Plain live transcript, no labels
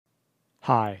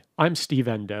Hi, I'm Steve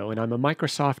Endo, and I'm a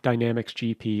Microsoft Dynamics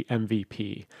GP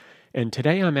MVP. And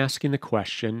today I'm asking the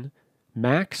question,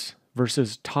 Max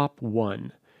versus Top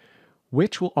 1,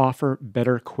 which will offer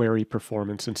better query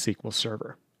performance in SQL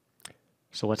Server?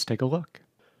 So let's take a look.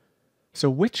 So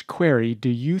which query do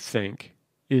you think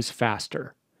is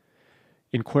faster?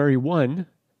 In query 1,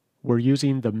 we're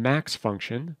using the max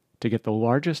function to get the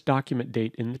largest document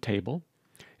date in the table.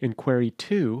 In query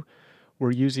 2, we're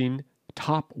using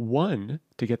top 1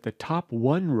 to get the top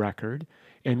 1 record,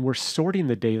 and we're sorting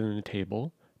the data in the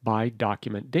table by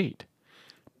document date.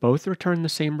 Both return the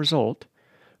same result,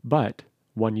 but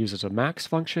one uses a max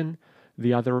function,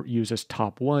 the other uses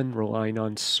top 1, relying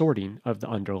on sorting of the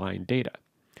underlying data.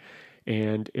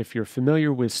 And if you're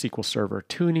familiar with SQL Server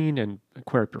tuning and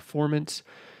query performance,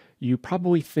 you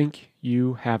probably think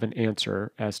you have an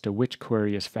answer as to which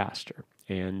query is faster.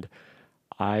 And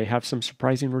I have some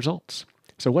surprising results.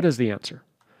 So what is the answer?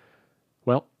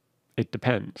 Well, it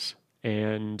depends.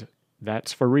 And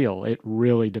that's for real. It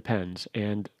really depends.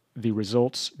 And the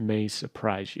results may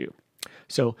surprise you.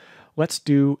 So let's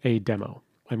do a demo.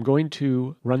 I'm going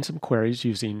to run some queries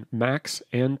using max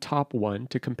and top 1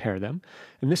 to compare them.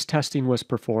 And this testing was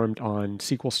performed on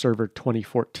SQL Server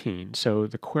 2014. So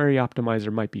the query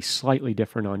optimizer might be slightly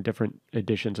different on different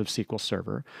editions of SQL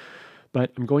Server.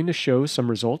 But I'm going to show some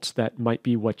results that might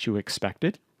be what you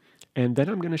expected. And then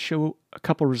I'm going to show a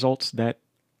couple results that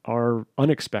are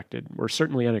unexpected, or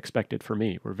certainly unexpected for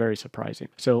me, were very surprising.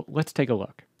 So let's take a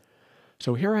look.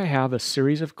 So here I have a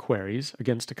series of queries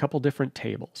against a couple different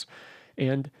tables.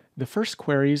 And the first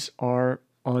queries are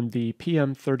on the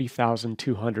PM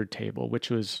 30,200 table, which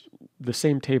was the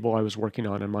same table I was working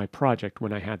on in my project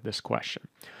when I had this question.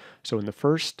 So in the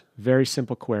first, very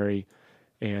simple query,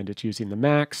 and it's using the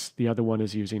max. The other one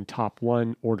is using top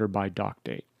 1, order by doc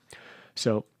date.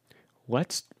 So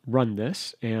let's run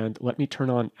this, and let me turn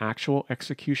on actual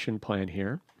execution plan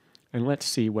here, and let's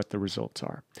see what the results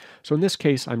are. So in this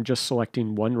case, I'm just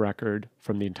selecting one record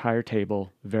from the entire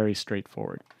table, very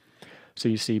straightforward. So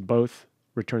you see both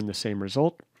return the same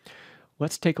result.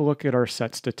 Let's take a look at our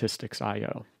set statistics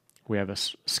IO. We have a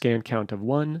scan count of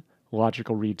 1,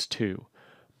 logical reads 2.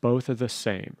 Both are the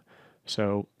same.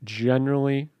 So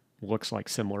generally looks like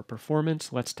similar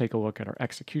performance. Let's take a look at our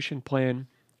execution plan.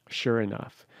 Sure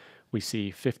enough, we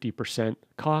see 50%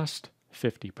 cost,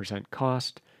 50%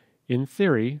 cost. In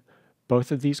theory,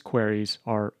 both of these queries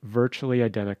are virtually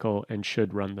identical and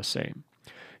should run the same.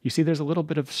 You see there's a little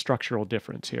bit of structural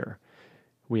difference here.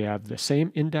 We have the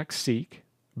same index seek.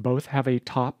 Both have a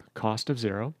top cost of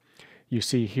 0. You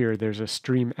see here there's a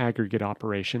stream aggregate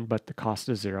operation, but the cost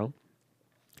is 0.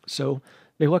 So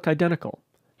they look identical.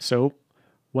 So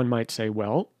one might say,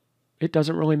 well, it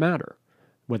doesn't really matter.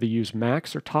 Whether you use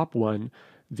max or top 1,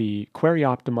 the query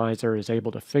optimizer is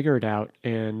able to figure it out,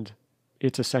 and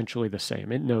it's essentially the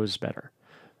same. It knows better.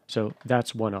 So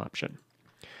that's one option.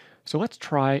 So let's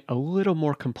try a little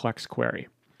more complex query.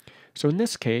 So in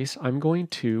this case, I'm going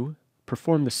to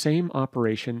perform the same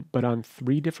operation, but on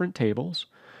 3 different tables,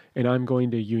 and I'm going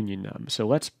to union them. So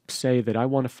let's say that I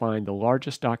want to find the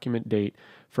largest document date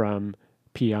from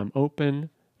PM open,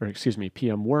 or excuse me,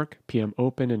 PM work, PM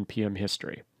open, and PM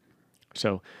history.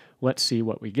 So let's see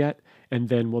what we get, and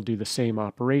then we'll do the same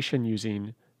operation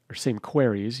using, or same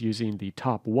queries using the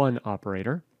top 1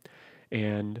 operator,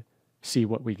 and see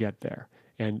what we get there.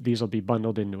 And these will be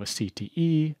bundled into a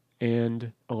CTE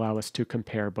and allow us to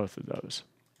compare both of those.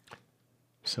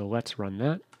 So let's run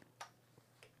that.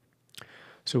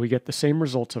 So we get the same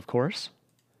results, of course,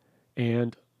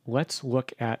 and let's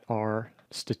look at our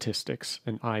statistics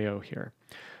and IO here.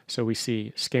 So we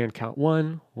see scan count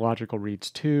 1, logical reads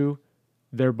 2,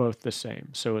 they're both the same.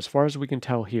 So as far as we can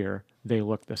tell here, they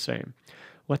look the same.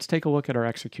 Let's take a look at our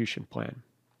execution plan.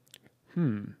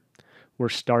 We're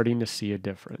starting to see a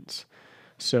difference.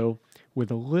 So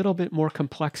with a little bit more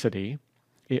complexity,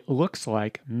 it looks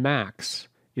like max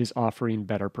is offering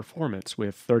better performance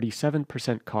with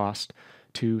 37% cost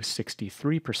to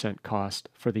 63% cost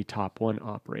for the top 1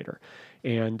 operator.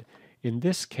 And in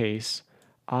this case,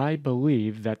 I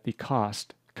believe that the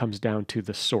cost comes down to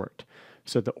the sort.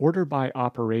 So the order by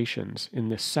operations in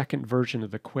the second version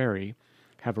of the query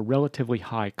have a relatively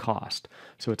high cost.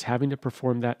 So it's having to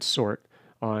perform that sort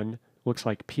on, looks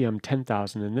like PM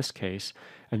 10,000 in this case,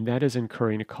 and that is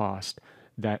incurring a cost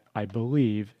that I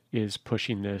believe is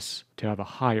pushing this to have a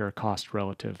higher cost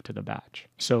relative to the batch.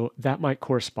 So that might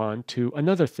correspond to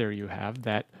another theory you have,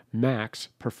 that max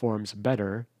performs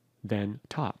better than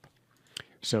top.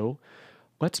 So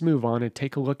let's move on and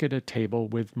take a look at a table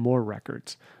with more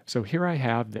records. So here I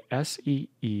have the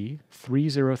SEE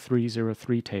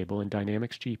 30303 table in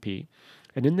Dynamics GP,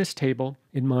 And in this table,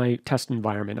 in my test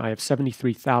environment, I have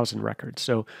 73,000 records,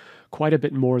 so quite a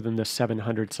bit more than the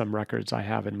 700 some records I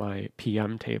have in my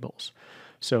PM tables.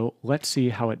 So let's see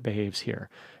how it behaves here.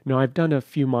 Now, I've done a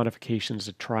few modifications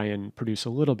to try and produce a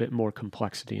little bit more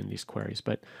complexity in these queries,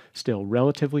 but still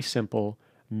relatively simple.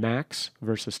 Max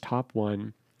versus top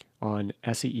one on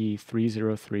SEE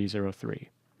 30303.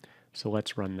 So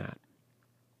let's run that.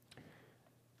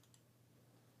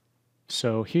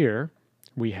 So here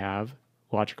we have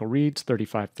logical reads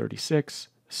 3536,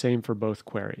 same for both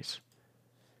queries.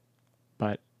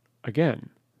 But again,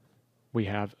 we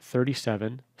have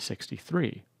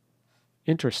 3763.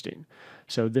 Interesting.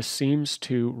 So this seems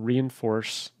to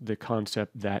reinforce the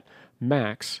concept that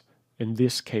Max, in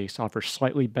this case, offers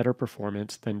slightly better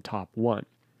performance than top one.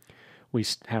 We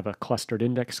have a clustered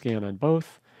index scan on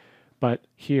both, but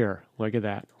here, look at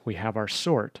that. We have our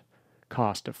sort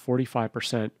cost of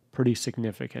 45%, pretty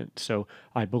significant. So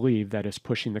I believe that is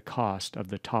pushing the cost of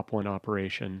the top one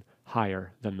operation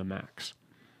higher than the Max.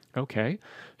 Okay,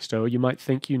 so you might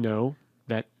think you know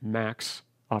that Max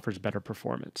offers better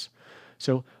performance.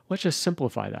 So let's just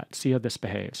simplify that, see how this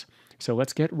behaves. So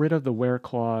let's get rid of the where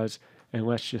clause and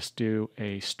let's just do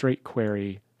a straight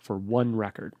query for one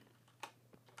record.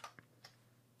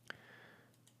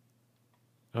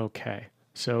 Okay,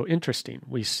 so interesting.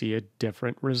 We see a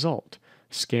different result.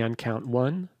 Scan count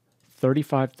 1,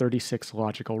 3536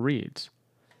 logical reads.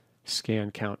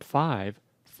 Scan count 5,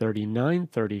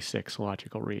 3936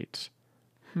 logical reads.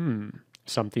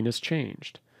 Something has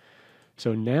changed.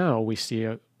 So now we see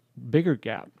a bigger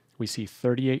gap. We see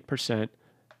 38%,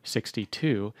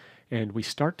 62, and we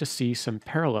start to see some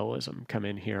parallelism come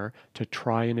in here to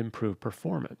try and improve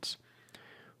performance.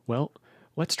 Well,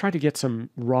 let's try to get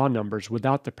some raw numbers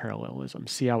without the parallelism,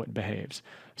 see how it behaves.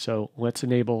 So let's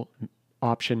enable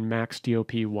option max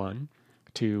DOP1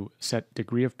 to set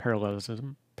degree of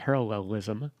parallelism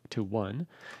to 1,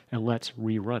 and let's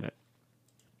rerun it.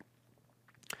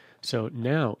 So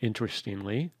now,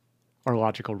 interestingly, our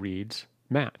logical reads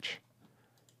match.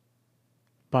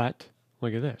 But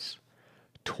look at this,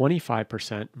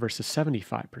 25% versus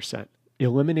 75%.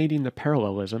 Eliminating the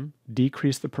parallelism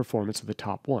decreased the performance of the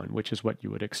top one, which is what you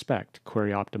would expect.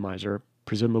 Query Optimizer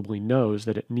presumably knows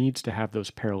that it needs to have those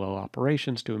parallel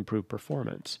operations to improve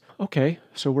performance. Okay,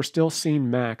 so we're still seeing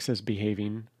Max as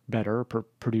behaving better,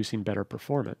 producing better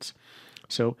performance.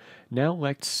 So now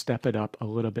let's step it up a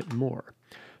little bit more.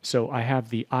 So I have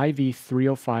the IV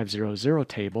 30500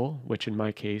 table, which in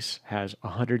my case has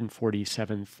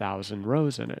 147,000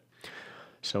 rows in it.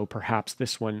 So perhaps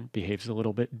this one behaves a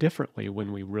little bit differently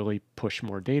when we really push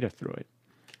more data through it.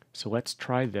 So let's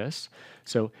try this.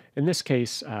 So in this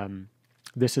case,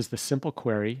 this is the simple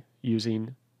query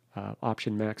using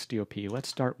option max DOP. Let's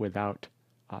start without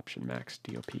option max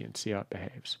DOP and see how it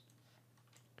behaves.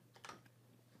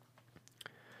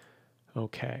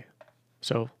 Okay,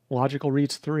 so logical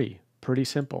reads 3, pretty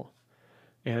simple.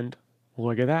 And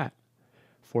look at that.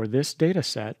 For this data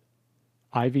set,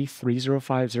 IV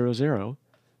 30500,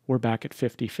 we're back at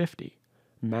 50-50.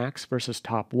 Max versus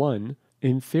top one,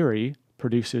 in theory,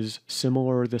 produces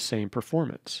similar or the same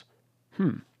performance.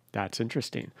 That's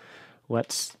interesting.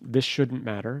 This shouldn't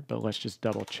matter, but let's just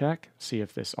double check, see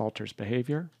if this alters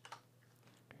behavior.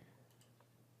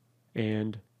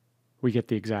 And we get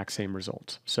the exact same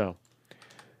results. So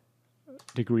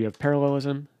degree of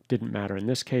parallelism didn't matter in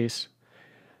this case.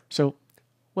 So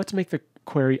let's make the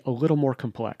query a little more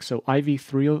complex. So IV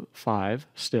 305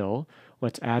 still,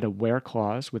 let's add a where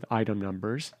clause with item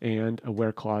numbers and a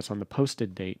where clause on the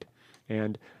posted date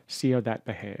and see how that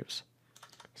behaves.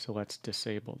 So let's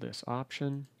disable this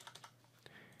option.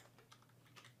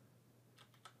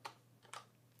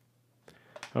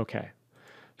 Okay,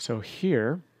 so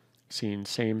here, seeing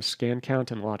same scan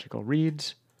count and logical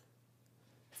reads,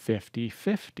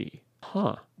 50-50.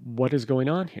 What is going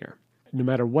on here? No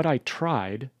matter what I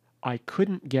tried, I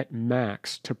couldn't get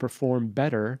Max to perform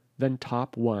better than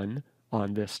top one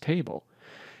on this table.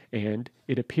 And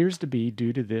it appears to be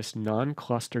due to this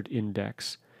non-clustered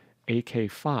index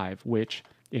AK5, which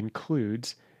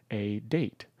includes a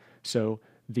date. So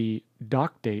the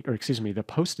the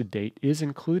posted date is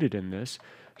included in this,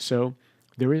 so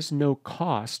there is no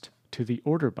cost to the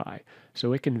order by.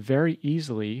 So it can very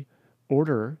easily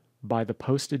order by the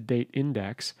posted date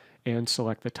index and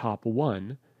select the top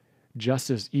one just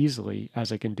as easily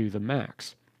as I can do the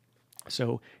max.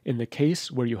 So in the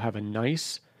case where you have a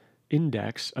nice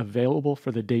index available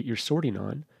for the date you're sorting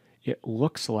on, it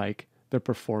looks like the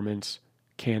performance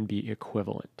can be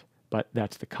equivalent. But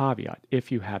that's the caveat,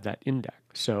 if you have that index.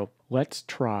 So let's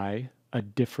try a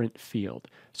different field.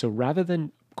 So rather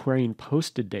than querying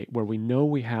posted date where we know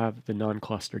we have the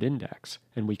non-clustered index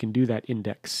and we can do that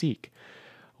index seek,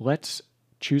 let's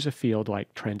choose a field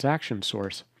like transaction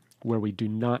source where we do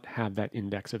not have that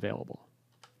index available.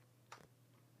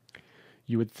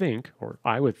 You would think, or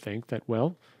I would think, that,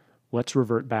 well, let's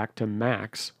revert back to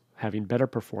max having better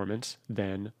performance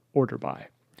than order by.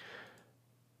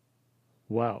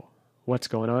 Whoa, what's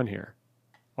going on here?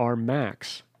 Our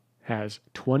max has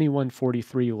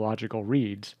 2143 logical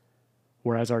reads,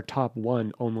 whereas our top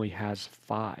one only has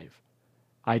 5.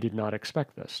 I did not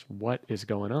expect this. What is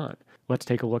going on? Let's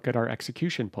take a look at our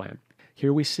execution plan.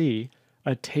 Here we see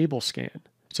a table scan.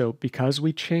 So because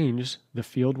we changed the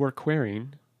field we're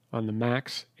querying on the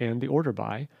max and the order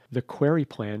by, the query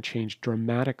plan changed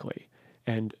dramatically,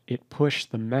 and it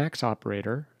pushed the max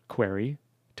operator query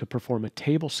to perform a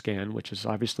table scan, which is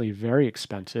obviously very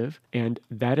expensive, and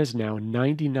that is now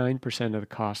 99% of the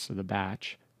cost of the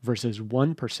batch versus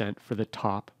 1% for the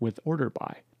top with order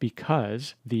by,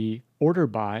 because the order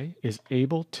by is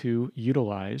able to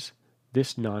utilize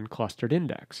this non-clustered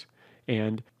index.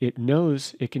 And it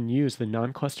knows it can use the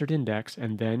non-clustered index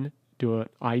and then do an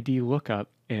ID lookup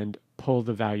and pull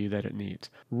the value that it needs.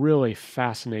 Really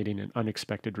fascinating and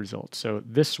unexpected results. So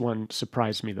this one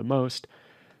surprised me the most.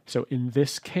 So in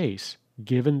this case,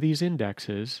 given these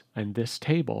indexes and this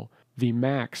table, the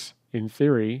max, in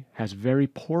theory, has very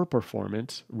poor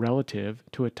performance relative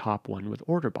to a top one with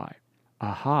order by.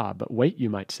 Aha, but wait, you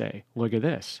might say, look at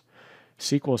this.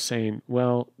 SQL is saying,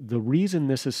 well, the reason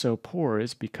this is so poor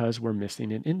is because we're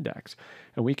missing an index,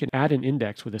 and we can add an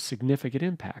index with a significant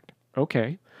impact.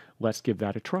 Okay, let's give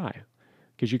that a try.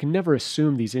 Because you can never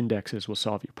assume these indexes will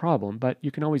solve your problem, but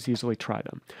you can always easily try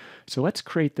them. So let's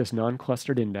create this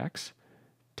non-clustered index,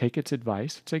 take its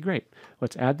advice, and say, great,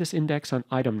 let's add this index on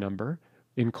item number,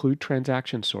 include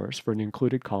transaction source for an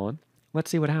included column. Let's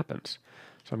see what happens.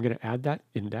 So I'm going to add that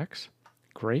index.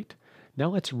 Great. Now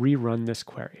let's rerun this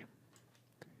query.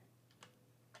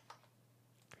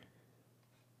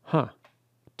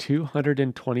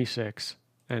 226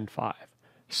 and 5.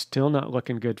 Still not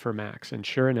looking good for max. And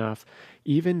sure enough,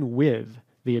 even with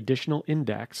the additional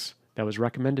index that was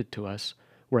recommended to us,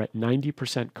 we're at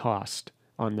 90% cost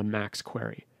on the max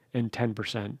query and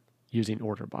 10% using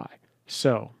order by.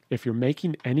 So if you're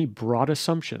making any broad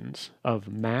assumptions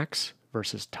of max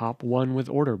versus top one with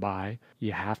order by,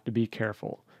 you have to be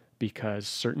careful, because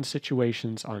certain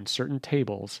situations on certain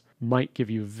tables might give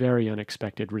you very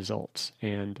unexpected results,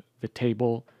 and the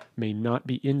table may not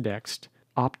be indexed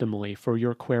optimally for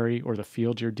your query or the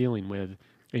field you're dealing with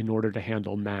in order to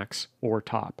handle max or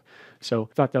top. So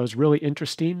I thought that was really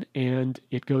interesting, and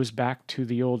it goes back to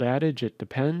the old adage, it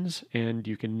depends, and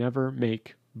you can never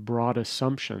make broad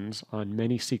assumptions on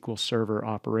many SQL Server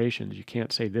operations. You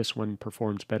can't say this one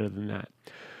performs better than that.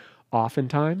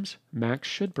 Oftentimes, max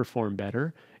should perform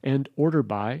better, and order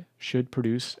by should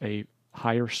produce a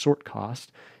higher sort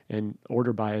cost, and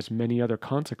order by has many other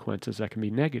consequences that can be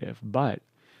negative. But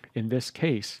in this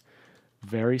case,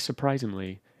 very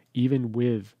surprisingly, even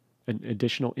with an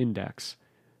additional index,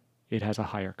 it has a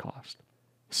higher cost.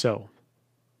 So,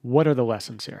 what are the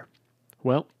lessons here?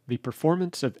 Well, the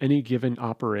performance of any given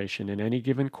operation in any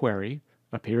given query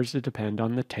appears to depend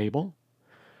on the table,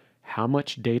 how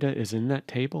much data is in that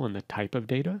table and the type of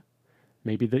data,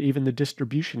 maybe even the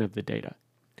distribution of the data.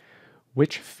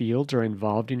 Which fields are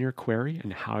involved in your query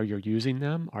and how you're using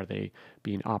them? Are they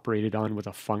being operated on with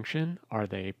a function? Are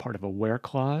they part of a where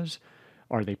clause?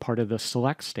 Are they part of the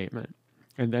select statement?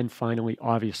 And then finally,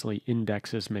 obviously,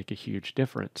 indexes make a huge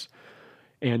difference.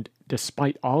 And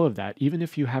despite all of that, even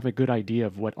if you have a good idea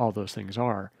of what all those things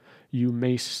are, you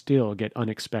may still get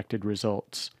unexpected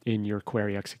results in your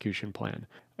query execution plan.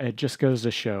 It just goes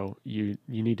to show you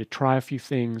need to try a few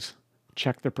things,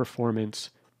 check the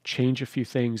performance, change a few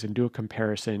things and do a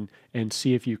comparison and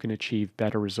see if you can achieve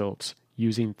better results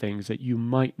using things that you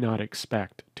might not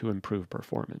expect to improve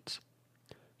performance.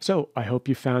 So I hope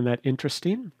you found that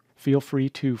interesting. Feel free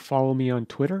to follow me on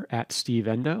Twitter at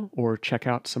SteveEndo, or check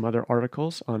out some other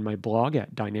articles on my blog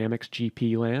at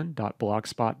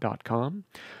dynamicsgpland.blogspot.com,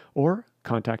 or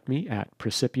contact me at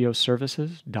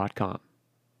precipioservices.com.